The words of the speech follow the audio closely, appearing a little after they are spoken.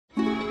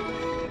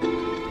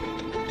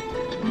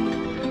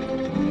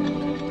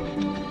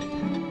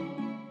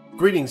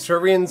Greetings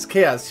Terrarians,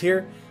 Khaios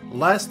here.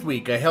 Last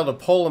week I held a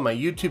poll on my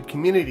YouTube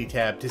community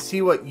tab to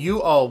see what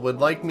you all would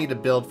like me to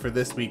build for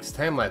this week's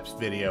time-lapse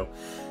video.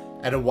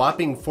 At a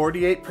whopping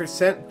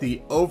 48%,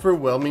 the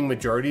overwhelming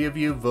majority of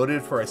you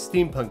voted for a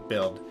steampunk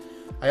build.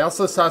 I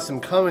also saw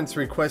some comments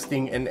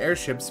requesting an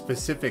airship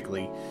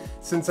specifically.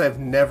 Since I've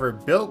never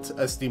built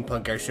a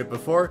steampunk airship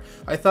before,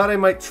 I thought I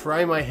might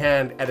try my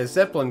hand at a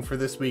Zeppelin for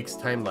this week's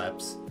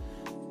time-lapse.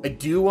 I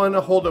do want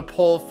to hold a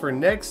poll for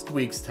next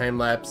week's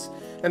time-lapse,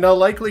 and I'll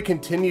likely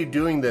continue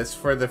doing this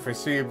for the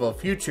foreseeable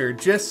future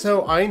just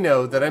so I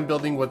know that I'm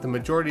building what the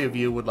majority of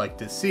you would like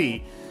to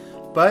see.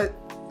 But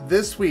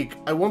this week,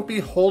 I won't be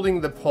holding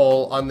the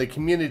poll on the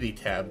community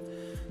tab.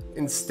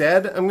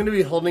 Instead, I'm going to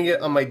be holding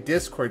it on my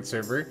Discord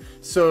server,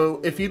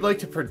 so if you'd like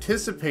to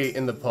participate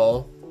in the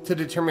poll to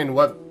determine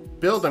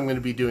what build I'm going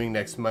to be doing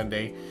next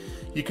Monday,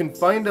 you can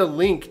find a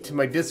link to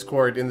my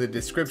Discord in the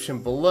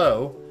description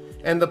below,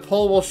 and the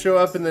poll will show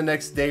up in the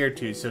next day or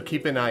two, so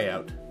keep an eye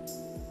out.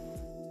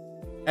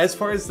 As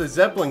far as the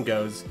Zeppelin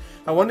goes,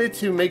 I wanted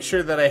to make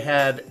sure that I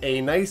had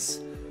a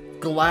nice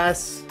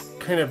glass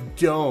kind of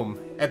dome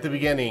at the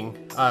beginning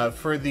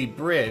for the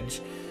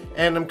bridge,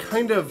 and I'm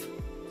kind of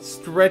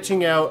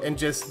stretching out and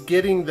just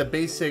getting the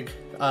basic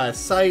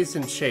size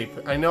and shape.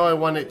 I know I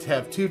want it to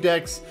have 2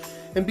 decks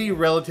and be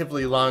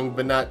relatively long,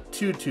 but not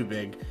too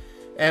big.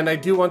 And I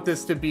do want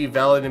this to be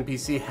valid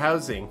NPC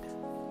housing.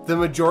 The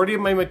majority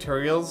of my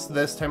materials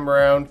this time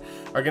around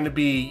are going to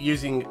be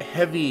using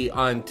heavy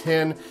on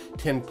tin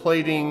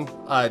plating,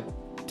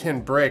 tin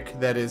brick,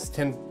 that is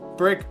tin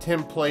brick,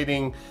 tin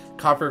plating,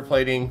 copper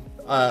plating.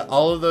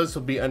 All of those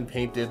will be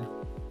unpainted.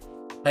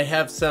 I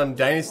have some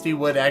Dynasty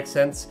wood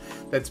accents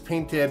that's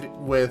painted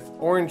with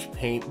orange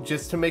paint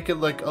just to make it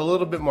look a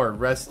little bit more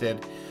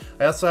rusted.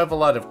 I also have a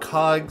lot of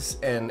cogs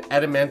and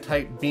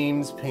adamantite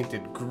beams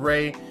painted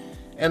gray,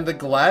 and the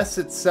glass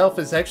itself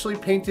is actually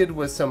painted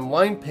with some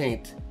lime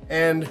paint.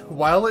 And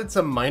while it's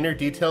a minor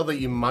detail that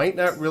you might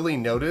not really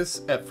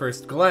notice at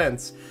first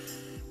glance,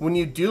 when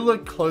you do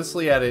look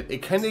closely at it,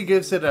 it kind of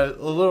gives it a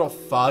little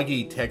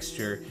foggy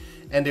texture,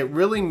 and it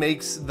really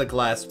makes the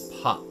glass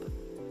pop.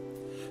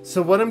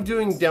 So what I'm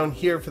doing down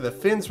here for the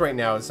fins right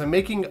now is I'm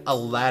making a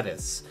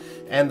lattice,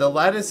 and the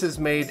lattice is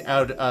made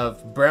out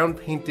of brown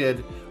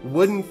painted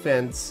wooden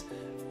fence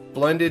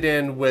blended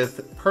in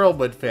with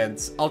pearlwood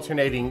fence,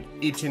 alternating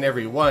each and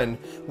every one,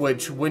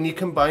 which when you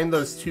combine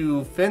those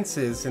two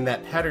fences in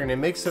that pattern, it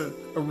makes a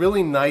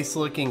really nice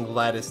looking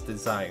lattice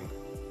design.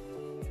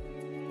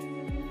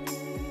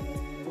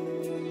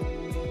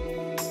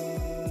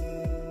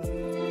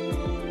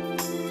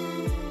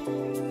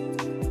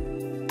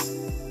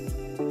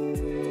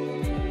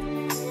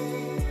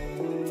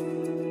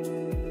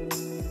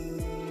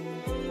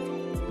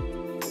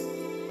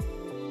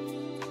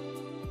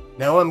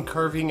 Now I'm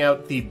carving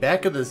out the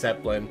back of the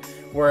Zeppelin,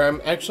 where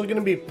I'm actually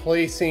going to be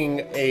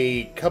placing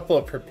a couple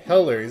of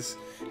propellers,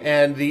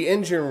 and the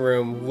engine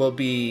room will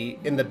be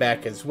in the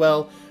back as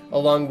well,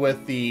 along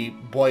with the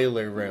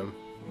boiler room.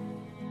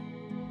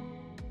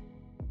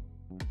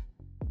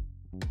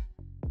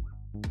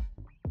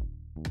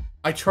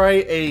 I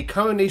try a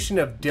combination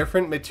of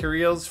different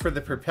materials for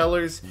the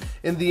propellers.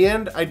 In the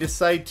end, I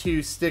decide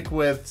to stick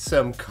with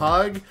some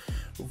cog,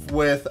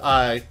 with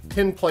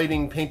tin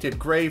plating painted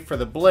gray for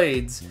the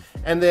blades,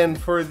 and then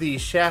for the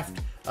shaft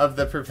of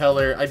the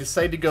propeller I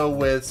decided to go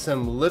with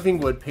some living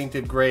wood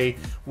painted gray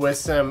with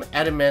some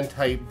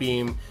adamantite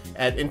beam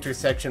at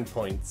intersection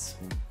points.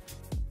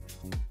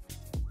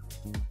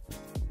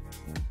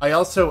 I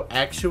also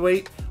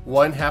actuate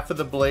one half of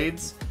the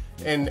blades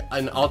in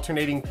an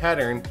alternating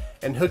pattern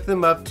and hook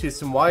them up to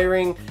some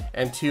wiring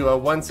and to a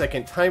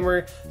 1-second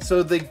timer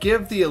so they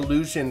give the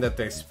illusion that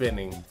they're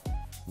spinning.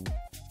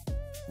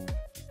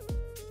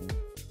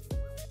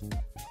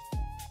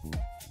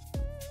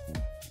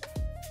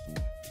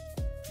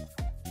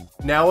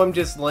 Now I'm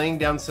just laying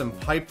down some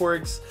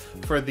pipeworks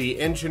for the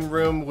engine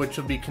room, which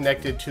will be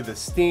connected to the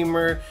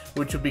steamer,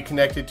 which will be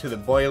connected to the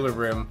boiler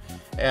room.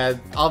 And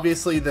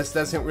obviously this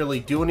doesn't really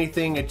do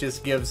anything, it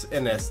just gives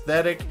an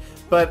aesthetic,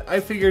 but I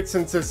figured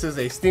since this is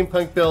a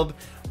steampunk build,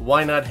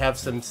 why not have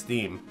some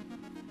steam?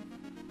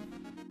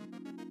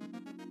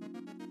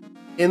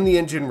 In the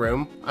engine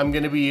room, I'm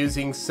going to be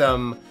using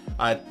some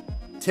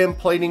tin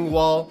plating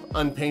wall,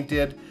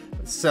 unpainted,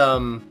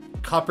 some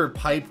copper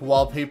pipe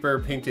wallpaper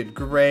painted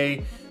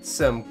gray,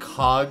 some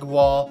cog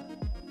wall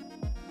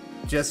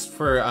just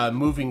for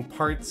moving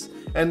parts,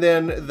 and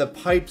then the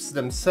pipes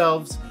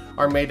themselves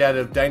are made out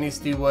of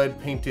Dynasty wood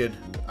painted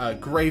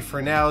gray for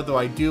now, though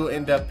I do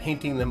end up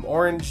painting them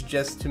orange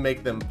just to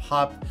make them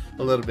pop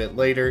a little bit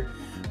later.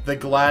 The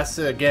glass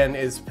again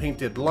is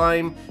painted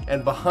lime,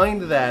 and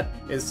behind that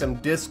is some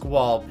disc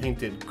wall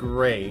painted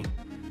gray.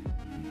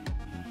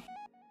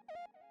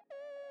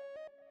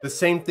 The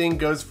same thing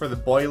goes for the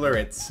boiler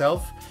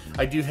itself.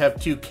 I do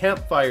have 2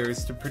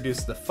 campfires to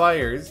produce the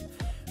fires,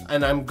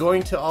 and I'm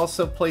going to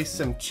also place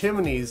some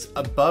chimneys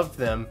above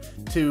them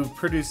to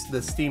produce the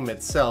steam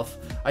itself.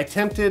 I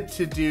attempted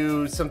to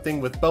do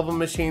something with bubble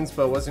machines,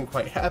 but wasn't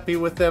quite happy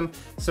with them,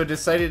 so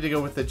decided to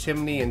go with the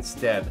chimney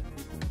instead.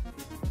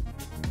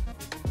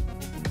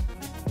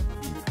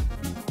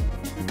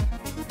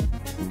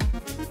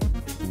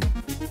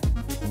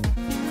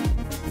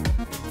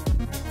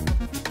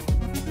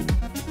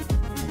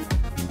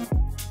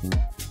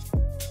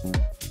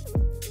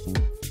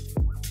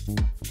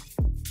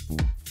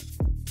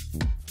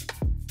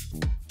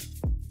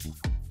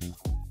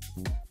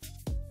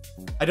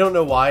 I don't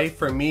know why,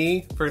 for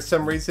me, for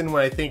some reason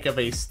when I think of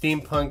a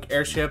steampunk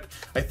airship,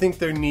 I think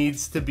there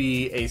needs to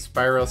be a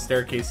spiral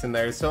staircase in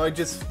there, so I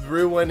just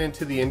threw one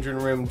into the engine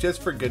room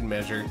just for good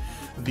measure.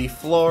 The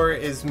floor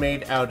is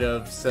made out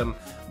of some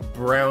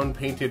brown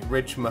painted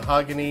rich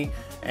mahogany,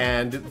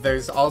 and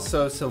there's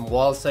also some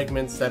wall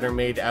segments that are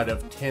made out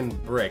of tin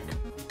brick.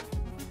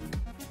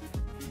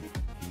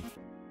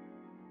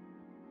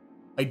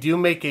 I do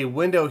make a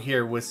window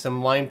here with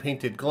some line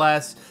painted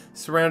glass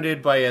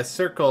surrounded by a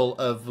circle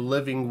of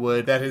living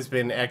wood that has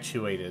been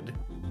actuated.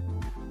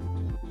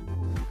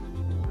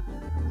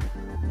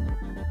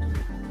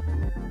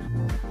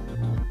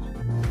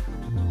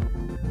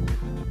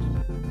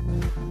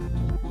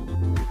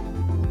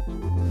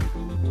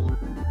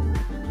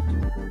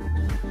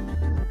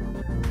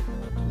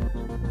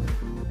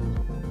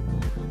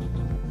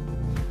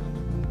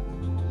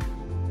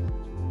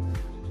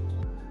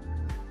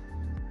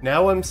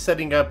 Now I'm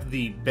setting up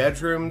the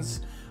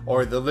bedrooms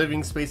or the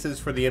living spaces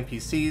for the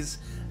NPCs.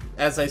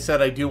 As I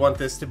said, I do want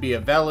this to be a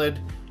valid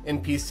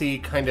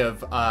NPC kind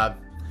of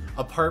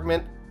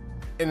apartment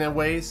in a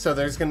way, so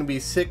there's going to be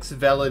 6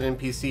 valid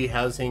NPC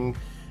housing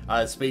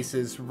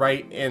spaces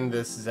right in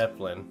this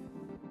Zeppelin.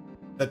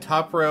 The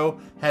top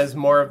row has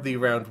more of the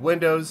round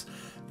windows.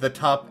 The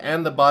top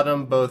and the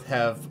bottom both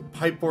have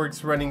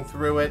pipeboards running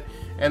through it,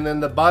 and then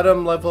the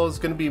bottom level is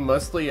going to be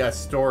mostly a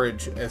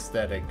storage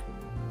aesthetic.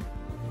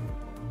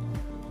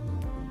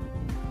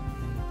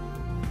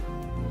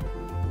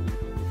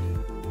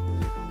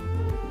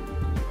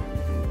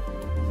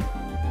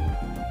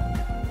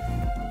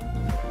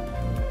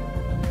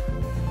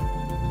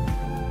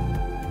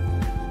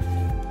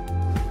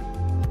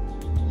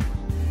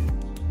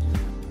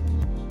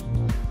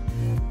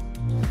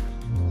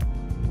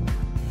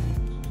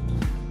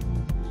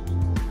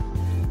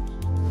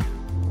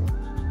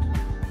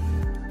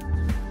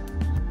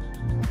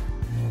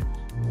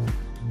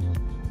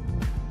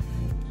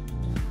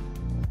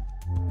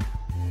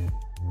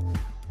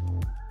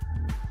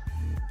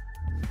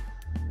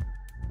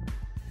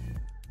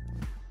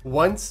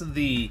 Once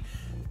the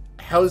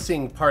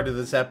housing part of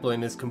the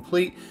Zeppelin is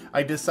complete,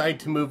 I decide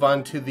to move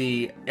on to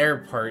the air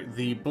part,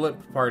 the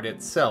blimp part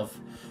itself.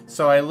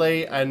 So I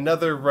lay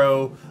another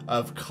row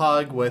of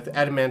cog with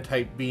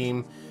adamantite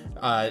beam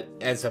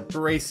as a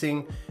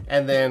bracing,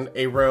 and then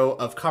a row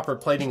of copper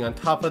plating on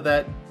top of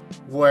that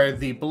where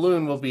the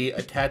balloon will be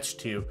attached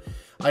to.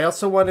 I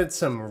also wanted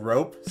some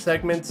rope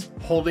segments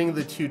holding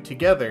the two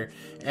together,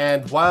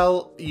 and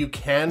while you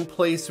can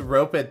place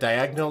rope at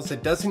diagonals,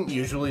 it doesn't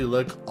usually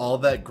look all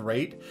that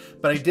great,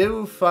 but I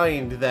do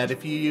find that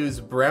if you use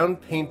brown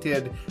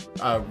painted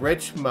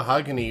rich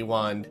mahogany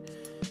wand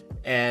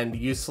and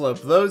you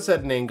slope those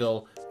at an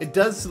angle, it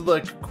does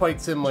look quite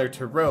similar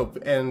to rope,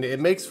 and it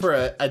makes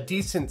for a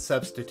decent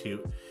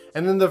substitute.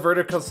 And then the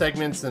vertical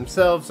segments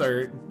themselves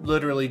are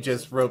literally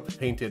just rope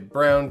painted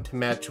brown to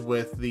match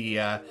with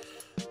the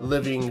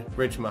living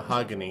rich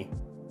mahogany.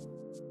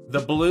 The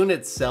balloon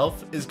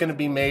itself is going to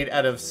be made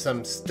out of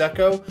some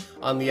stucco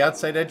on the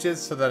outside edges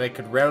so that I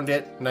could round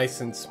it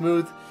nice and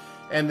smooth,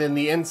 and then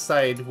the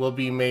inside will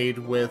be made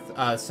with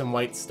some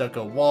white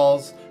stucco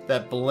walls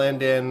that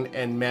blend in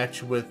and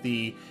match with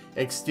the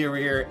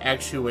exterior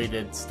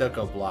actuated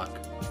stucco block.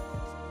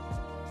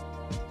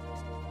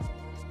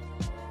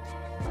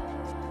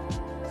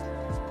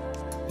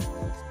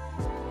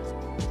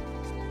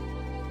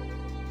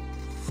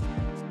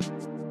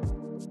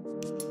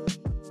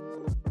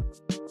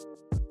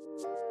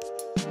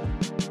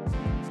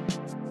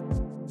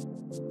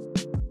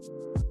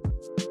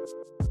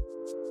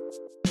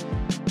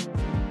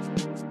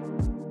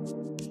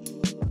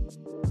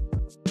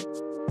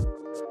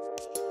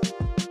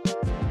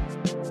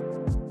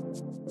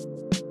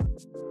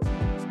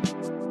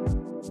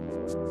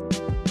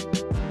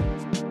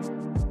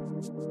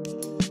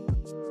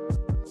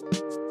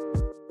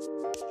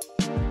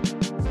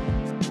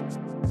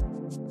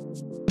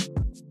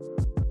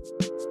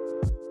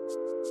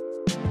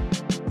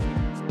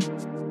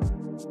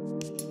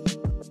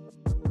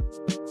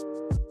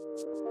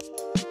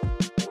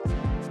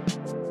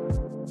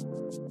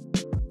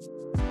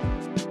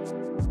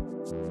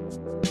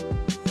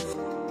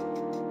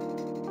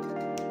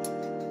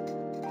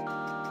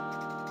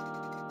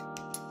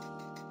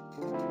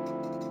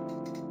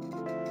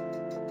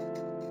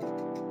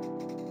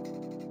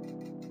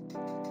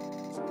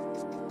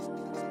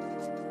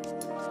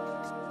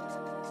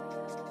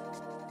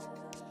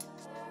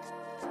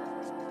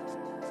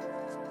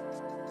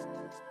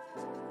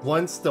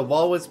 Once the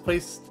wall was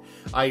placed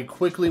I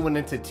quickly went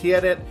into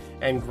T-Edit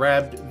and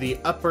grabbed the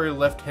upper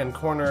left-hand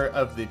corner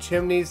of the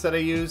chimneys that I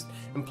used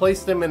and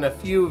placed them in a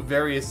few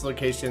various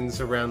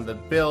locations around the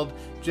build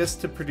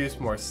just to produce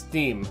more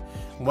steam.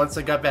 Once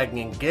I got back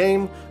in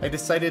game, I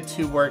decided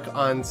to work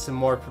on some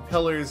more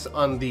propellers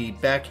on the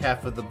back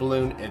half of the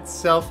balloon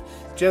itself,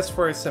 just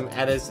for some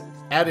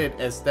added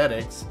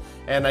aesthetics,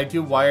 and I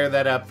do wire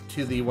that up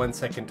to the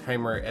 1-second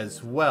timer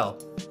as well.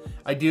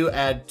 I do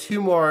add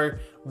 2 more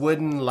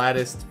wooden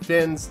latticed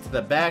fins to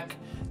the back,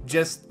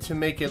 just to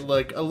make it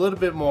look a little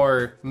bit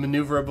more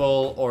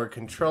maneuverable or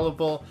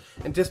controllable,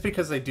 and just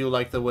because I do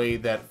like the way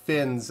that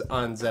fins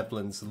on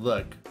Zeppelins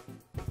look.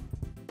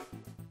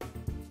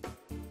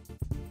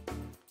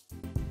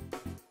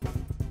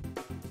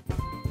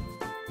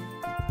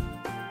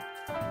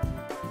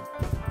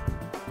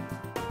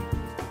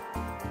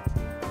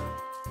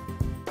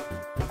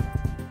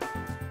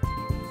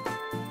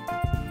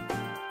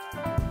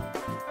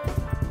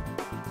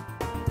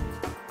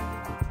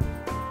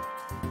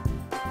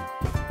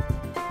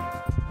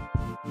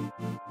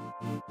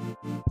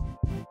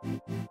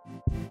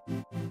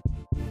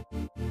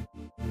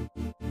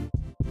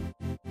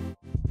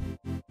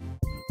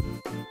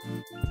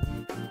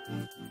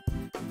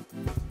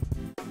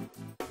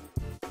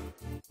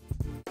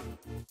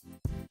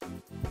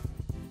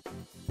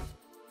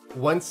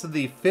 Once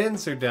the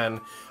fins are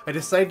done, I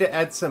decided to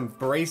add some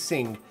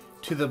bracing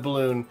to the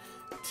balloon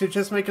to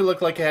just make it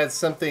look like it has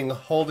something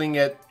holding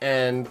it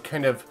and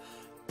kind of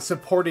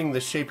supporting the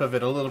shape of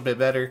it a little bit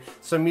better.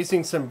 So I'm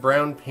using some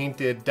brown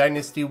painted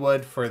Dynasty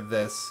wood for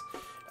this.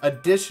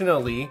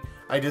 Additionally,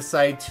 I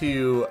decided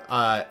to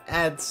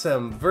add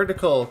some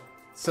vertical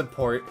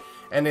support,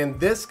 and in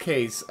this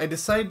case I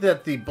decided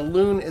that the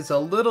balloon is a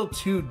little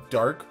too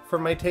dark for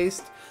my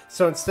taste,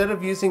 so instead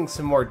of using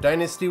some more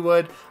Dynasty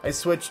wood, I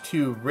switched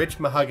to rich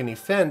mahogany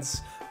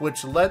fence,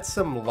 which lets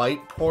some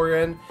light pour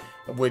in,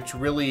 which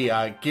really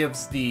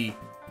gives the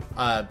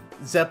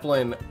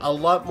Zeppelin a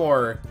lot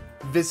more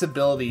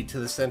visibility to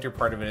the center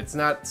part of it. It's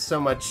not so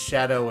much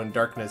shadow and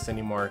darkness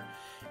anymore,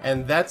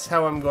 and that's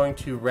how I'm going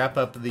to wrap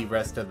up the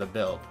rest of the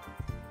build.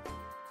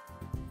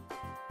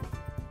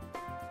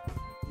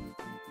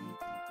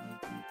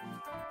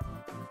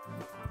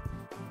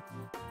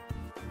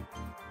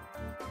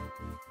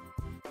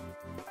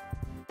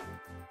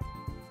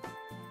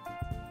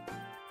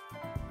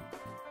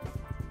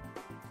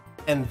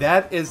 And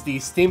that is the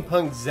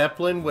Steampunk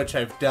Zeppelin, which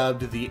I've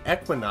dubbed the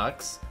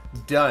Equinox,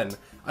 done.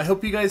 I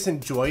hope you guys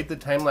enjoyed the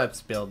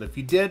time-lapse build. If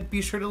you did,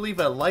 be sure to leave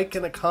a like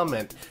and a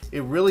comment.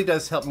 It really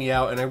does help me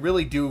out, and I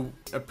really do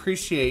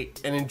appreciate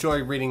and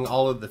enjoy reading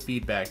all of the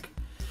feedback.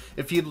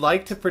 If you'd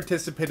like to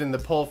participate in the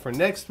poll for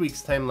next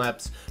week's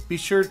time-lapse, be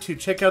sure to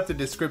check out the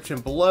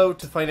description below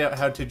to find out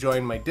how to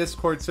join my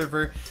Discord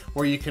server,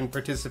 where you can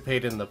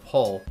participate in the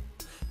poll.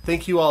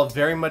 Thank you all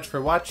very much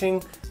for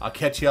watching. I'll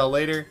catch you all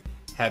later.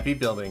 Happy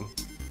building.